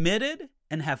have committed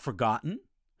and have forgotten,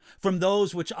 from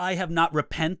those which I have not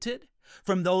repented,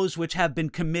 from those which have been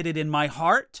committed in my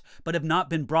heart, but have not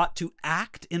been brought to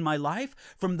act in my life,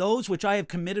 from those which I have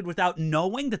committed without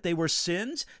knowing that they were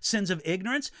sins, sins of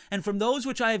ignorance, and from those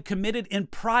which I have committed in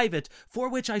private, for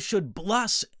which I should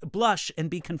blush and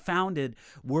be confounded,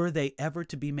 were they ever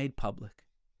to be made public."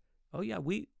 Oh yeah,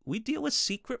 we deal with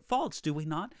secret faults, do we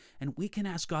not? And we can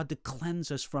ask God to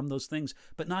cleanse us from those things.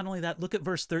 But not only that, look at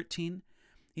verse 13.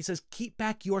 He says, keep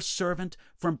back your servant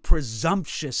from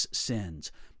presumptuous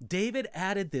sins. David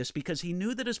added this because he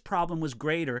knew that his problem was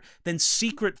greater than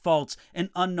secret faults and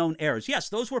unknown errors. Yes,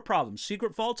 those were problems.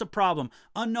 Secret faults, a problem.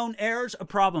 Unknown errors, a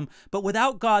problem. But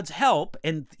without God's help,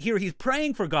 and here he's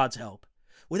praying for God's help,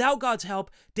 without God's help,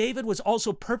 David was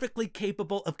also perfectly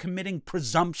capable of committing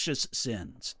presumptuous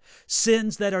sins,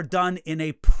 sins that are done in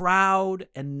a proud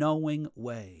and knowing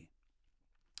way.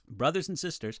 Brothers and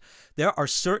sisters, there are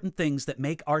certain things that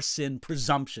make our sin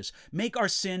presumptuous, make our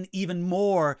sin even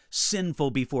more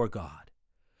sinful before God.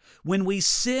 When we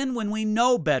sin when we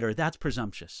know better, that's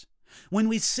presumptuous. When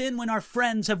we sin when our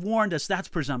friends have warned us, that's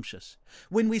presumptuous.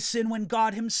 When we sin when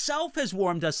God himself has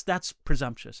warned us, that's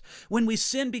presumptuous. When we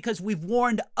sin because we've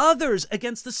warned others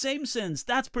against the same sins,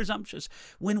 that's presumptuous.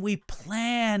 When we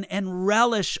plan and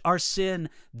relish our sin,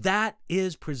 that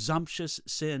is presumptuous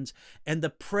sins. And the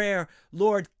prayer,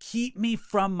 Lord, keep me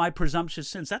from my presumptuous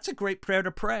sins, that's a great prayer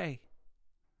to pray.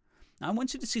 Now, I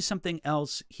want you to see something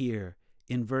else here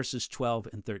in verses 12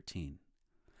 and 13.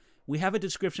 We have a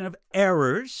description of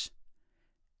errors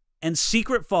and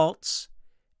secret faults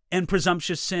and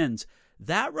presumptuous sins.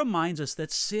 That reminds us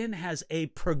that sin has a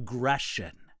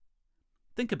progression.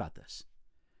 Think about this.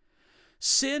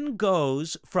 Sin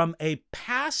goes from a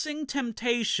passing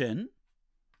temptation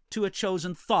to a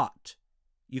chosen thought.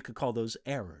 You could call those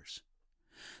errors.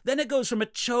 Then it goes from a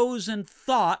chosen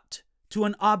thought to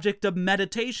an object of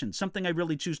meditation, something I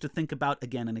really choose to think about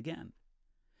again and again.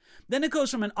 Then it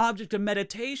goes from an object of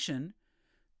meditation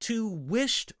to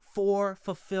wished for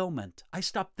fulfillment. I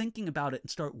stop thinking about it and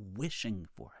start wishing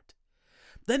for it.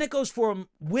 Then it goes from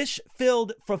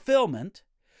wish-filled fulfillment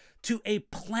to a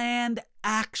planned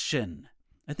action.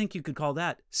 I think you could call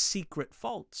that secret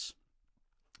faults.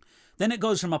 Then it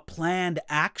goes from a planned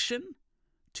action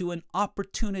to an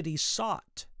opportunity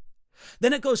sought.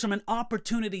 Then it goes from an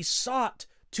opportunity sought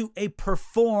to a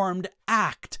performed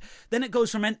act. Then it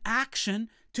goes from an action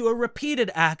to a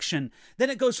repeated action. Then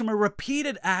it goes from a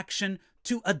repeated action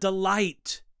to a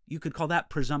delight. You could call that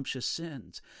presumptuous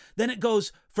sins. Then it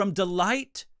goes from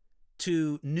delight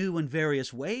to new and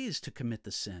various ways to commit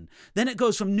the sin. Then it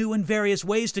goes from new and various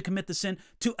ways to commit the sin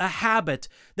to a habit.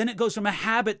 Then it goes from a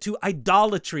habit to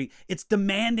idolatry. It's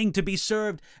demanding to be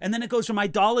served. And then it goes from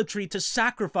idolatry to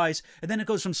sacrifice. And then it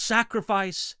goes from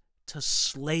sacrifice to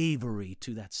slavery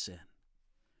to that sin.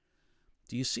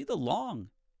 Do you see the long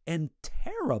and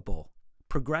terrible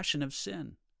progression of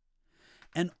sin?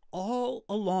 And all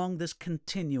along this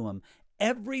continuum,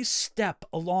 every step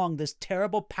along this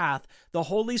terrible path, the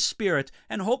Holy Spirit,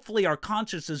 and hopefully our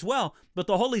conscience as well, but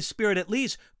the Holy Spirit at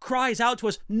least, cries out to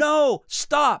us, no,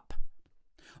 stop.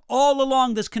 All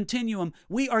along this continuum,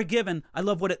 we are given, I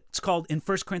love what it's called in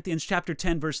 1 Corinthians chapter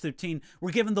 10, verse 13,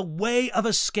 we're given the way of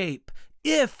escape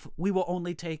if we will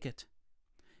only take it.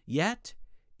 Yet,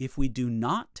 if we do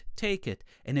not take it,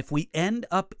 and if we end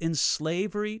up in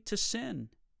slavery to sin,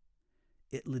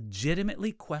 it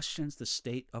legitimately questions the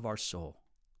state of our soul.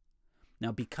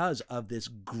 Now, because of this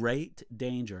great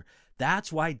danger,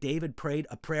 that's why David prayed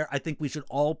a prayer I think we should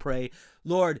all pray.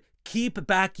 Lord, keep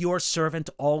back your servant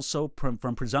also from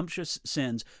presumptuous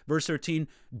sins. Verse 13,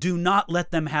 do not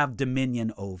let them have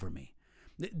dominion over me.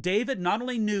 David not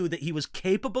only knew that he was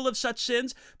capable of such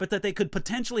sins, but that they could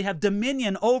potentially have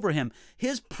dominion over him.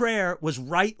 His prayer was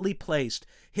rightly placed.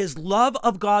 His love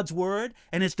of God's word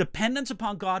and his dependence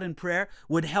upon God in prayer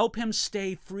would help him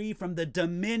stay free from the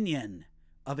dominion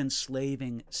of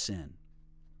enslaving sin.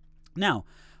 Now,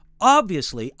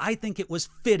 obviously, I think it was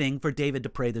fitting for David to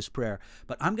pray this prayer,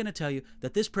 but I'm going to tell you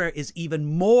that this prayer is even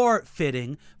more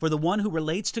fitting for the one who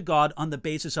relates to God on the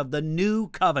basis of the new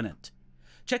covenant.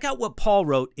 Check out what Paul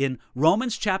wrote in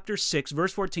Romans chapter 6,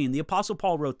 verse 14. The Apostle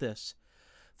Paul wrote this,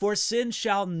 for sin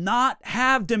shall not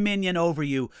have dominion over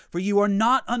you, for you are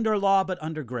not under law, but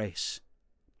under grace.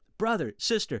 Brother,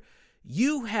 sister,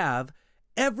 you have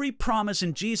every promise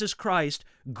in Jesus Christ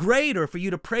greater for you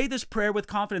to pray this prayer with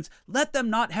confidence. Let them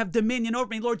not have dominion over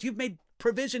me. Lord, you've made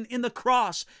provision in the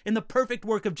cross, in the perfect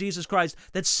work of Jesus Christ,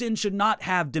 that sin should not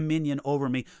have dominion over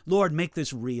me. Lord, make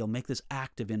this real, make this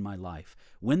active in my life.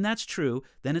 When that's true,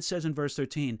 then it says in verse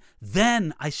 13,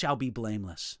 then I shall be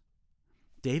blameless.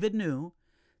 David knew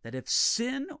that if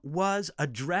sin was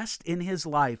addressed in his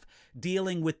life,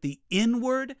 dealing with the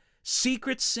inward,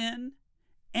 secret sin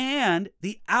and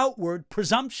the outward,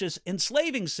 presumptuous,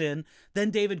 enslaving sin,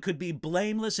 then David could be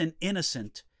blameless and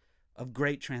innocent of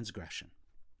great transgression.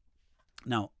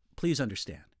 Now, please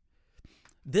understand,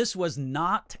 this was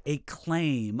not a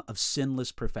claim of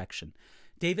sinless perfection.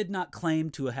 David not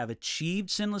claimed to have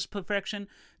achieved sinless perfection,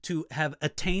 to have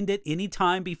attained it any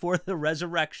time before the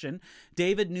resurrection.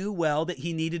 David knew well that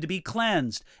he needed to be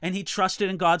cleansed, and he trusted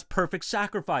in God's perfect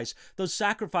sacrifice, those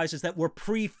sacrifices that were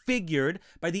prefigured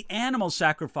by the animal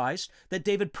sacrifice that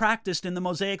David practiced in the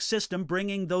Mosaic system,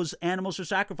 bringing those animals for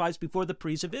sacrifice before the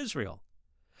priests of Israel.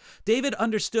 David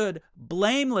understood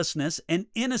blamelessness and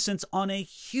innocence on a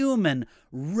human,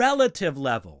 relative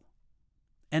level,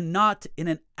 and not in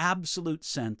an absolute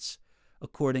sense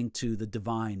according to the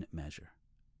divine measure.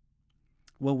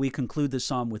 Well, we conclude this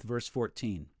psalm with verse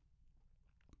 14.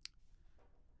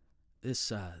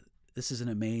 This is an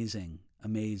amazing,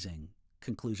 amazing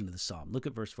conclusion to the psalm. Look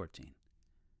at verse 14.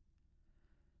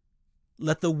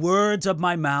 Let the words of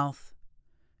my mouth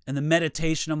and the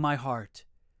meditation of my heart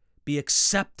be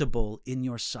acceptable in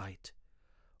your sight,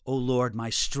 O Lord, my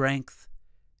strength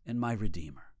and my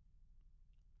Redeemer.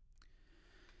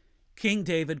 King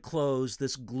David closed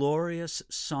this glorious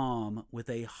psalm with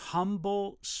a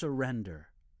humble surrender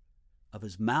of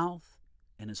his mouth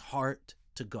and his heart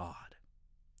to God.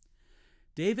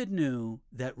 David knew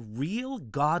that real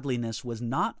godliness was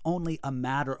not only a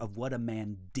matter of what a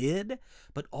man did,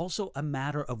 but also a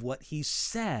matter of what he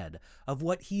said, of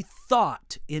what he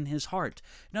thought in his heart.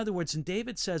 In other words, and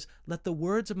David says, let the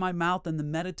words of my mouth and the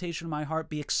meditation of my heart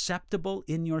be acceptable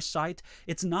in your sight.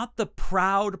 It's not the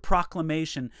proud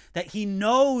proclamation that he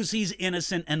knows he's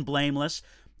innocent and blameless.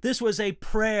 This was a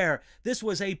prayer. This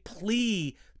was a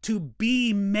plea to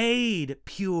be made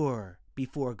pure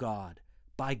before God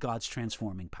by God's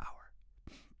transforming power.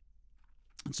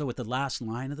 And so with the last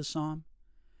line of the psalm,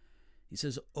 he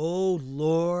says, O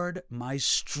Lord, my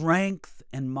strength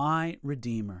and my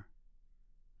Redeemer.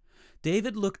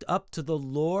 David looked up to the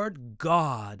Lord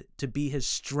God to be his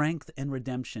strength and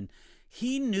redemption.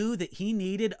 He knew that he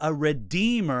needed a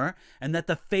Redeemer and that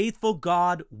the faithful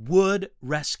God would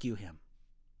rescue him.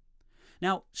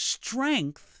 Now,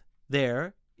 strength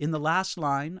there in the last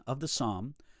line of the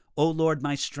psalm, O Lord,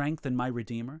 my strength and my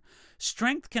Redeemer.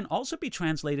 Strength can also be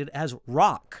translated as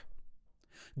rock.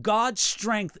 God's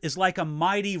strength is like a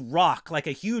mighty rock, like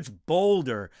a huge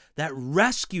boulder that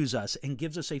rescues us and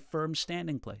gives us a firm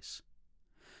standing place.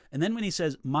 And then when he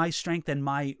says, my strength and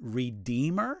my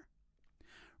Redeemer,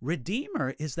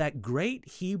 Redeemer is that great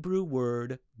Hebrew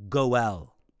word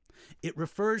goel. It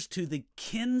refers to the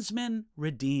kinsman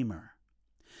redeemer.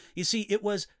 You see, it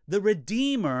was the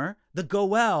Redeemer, the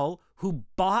goel, who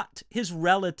bought his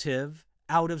relative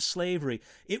out of slavery.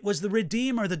 It was the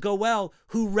Redeemer, the goel,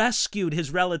 who rescued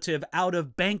his relative out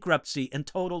of bankruptcy and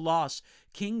total loss.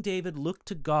 King David looked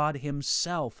to God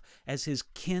himself as his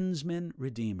kinsman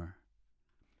redeemer.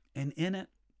 And in it,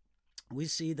 we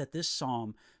see that this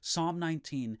psalm, Psalm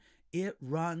 19, it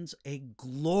runs a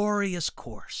glorious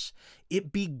course.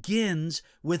 It begins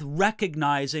with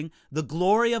recognizing the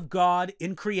glory of God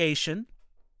in creation,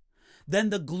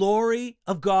 then the glory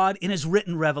of God in his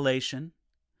written revelation.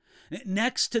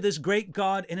 Next to this great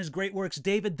God and his great works,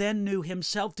 David then knew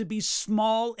himself to be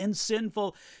small and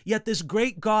sinful, yet this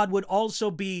great God would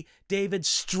also be David's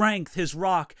strength, his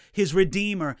rock, his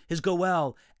Redeemer, his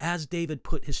goel, as David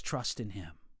put his trust in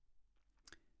him.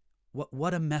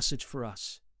 What a message for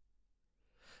us.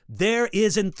 There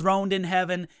is enthroned in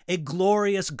heaven a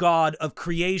glorious God of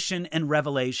creation and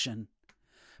revelation.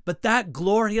 But that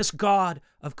glorious God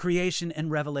of creation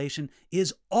and revelation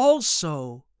is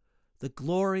also the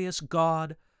glorious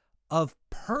God of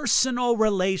personal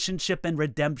relationship and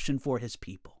redemption for his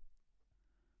people.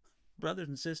 Brothers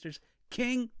and sisters,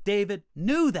 King David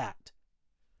knew that.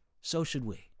 So should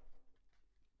we.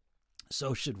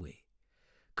 So should we.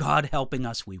 God helping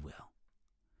us, we will.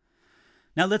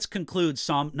 Now let's conclude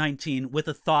Psalm 19 with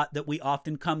a thought that we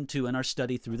often come to in our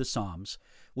study through the Psalms.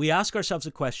 We ask ourselves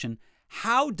a question: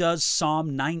 how does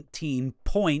Psalm 19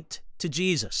 point to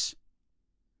Jesus?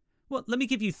 Well, let me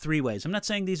give you 3 ways. I'm not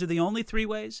saying these are the only 3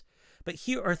 ways, but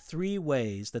here are 3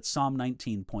 ways that Psalm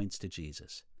 19 points to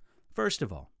Jesus. First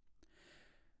of all,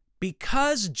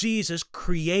 because Jesus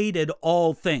created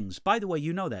all things. By the way,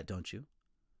 you know that, don't you?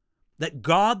 That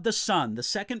God the Son, the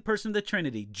second person of the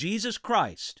Trinity, Jesus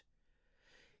Christ,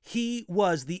 he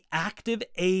was the active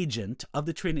agent of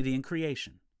the Trinity in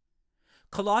creation.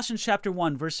 Colossians chapter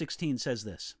 1, verse 16 says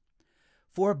this: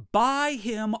 For by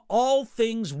him all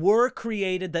things were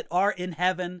created that are in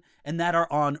heaven and that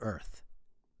are on earth.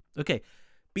 Okay,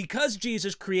 because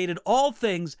Jesus created all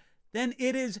things, then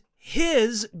it is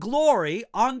his glory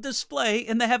on display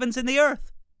in the heavens and the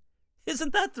earth.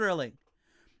 Isn't that thrilling?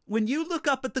 When you look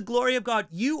up at the glory of God,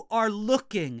 you are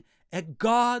looking at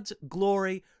God's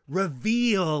glory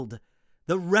revealed,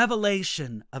 the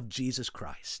revelation of Jesus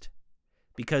Christ.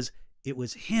 Because it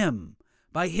was him,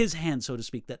 by his hand, so to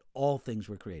speak, that all things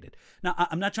were created. Now,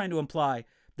 I'm not trying to imply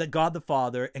that God the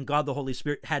Father and God the Holy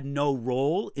Spirit had no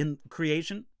role in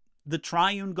creation. The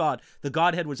triune God, the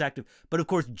Godhead was active. But of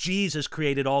course, Jesus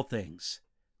created all things.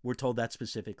 We're told that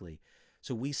specifically.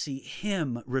 So we see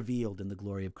him revealed in the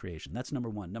glory of creation. That's number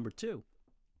one. Number two,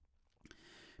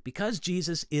 because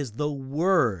Jesus is the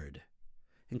Word.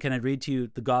 And can I read to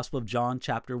you the Gospel of John,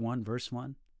 chapter 1, verse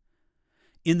 1?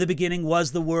 In the beginning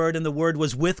was the Word, and the Word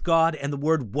was with God, and the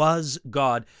Word was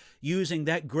God, using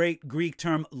that great Greek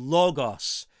term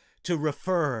logos to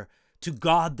refer to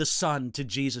God the Son, to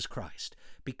Jesus Christ.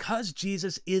 Because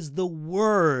Jesus is the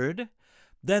Word,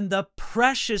 then the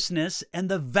preciousness and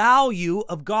the value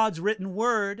of God's written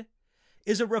Word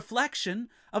is a reflection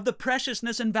of the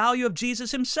preciousness and value of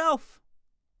Jesus himself.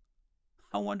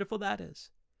 How wonderful that is.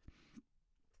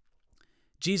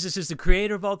 Jesus is the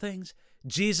creator of all things.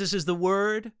 Jesus is the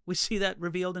Word. We see that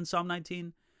revealed in Psalm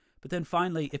 19. But then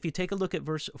finally, if you take a look at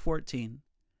verse 14,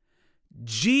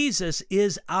 Jesus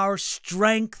is our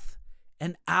strength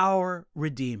and our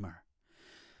Redeemer.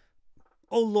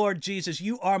 Oh Lord Jesus,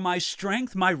 you are my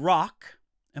strength, my rock.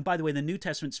 And by the way, the New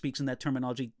Testament speaks in that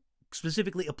terminology,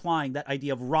 specifically applying that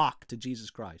idea of rock to Jesus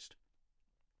Christ.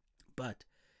 But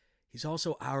he's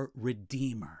also our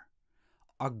Redeemer,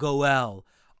 our Goel,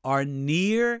 our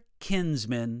near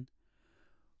kinsman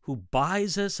who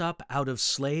buys us up out of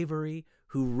slavery,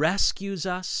 who rescues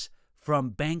us from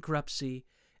bankruptcy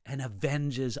and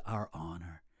avenges our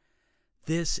honor.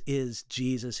 This is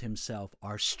Jesus himself,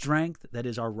 our strength, that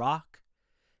is our rock,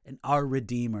 and our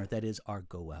Redeemer, that is our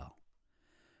Goel.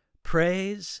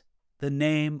 Praise the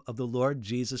name of the Lord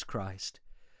Jesus Christ,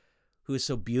 who is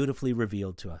so beautifully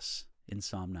revealed to us in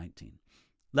Psalm 19.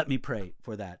 Let me pray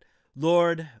for that.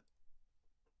 Lord,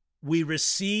 we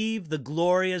receive the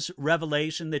glorious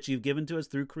revelation that you've given to us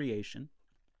through creation.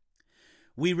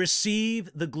 We receive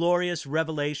the glorious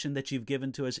revelation that you've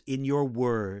given to us in your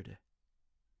word.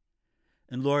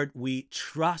 And Lord, we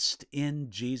trust in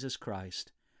Jesus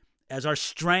Christ as our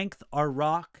strength, our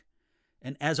rock,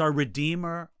 and as our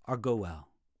Redeemer, our Goel.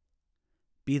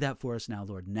 Be that for us now,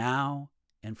 Lord, now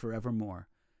and forevermore.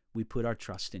 We put our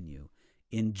trust in you.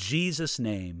 In Jesus'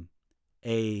 name,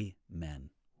 amen.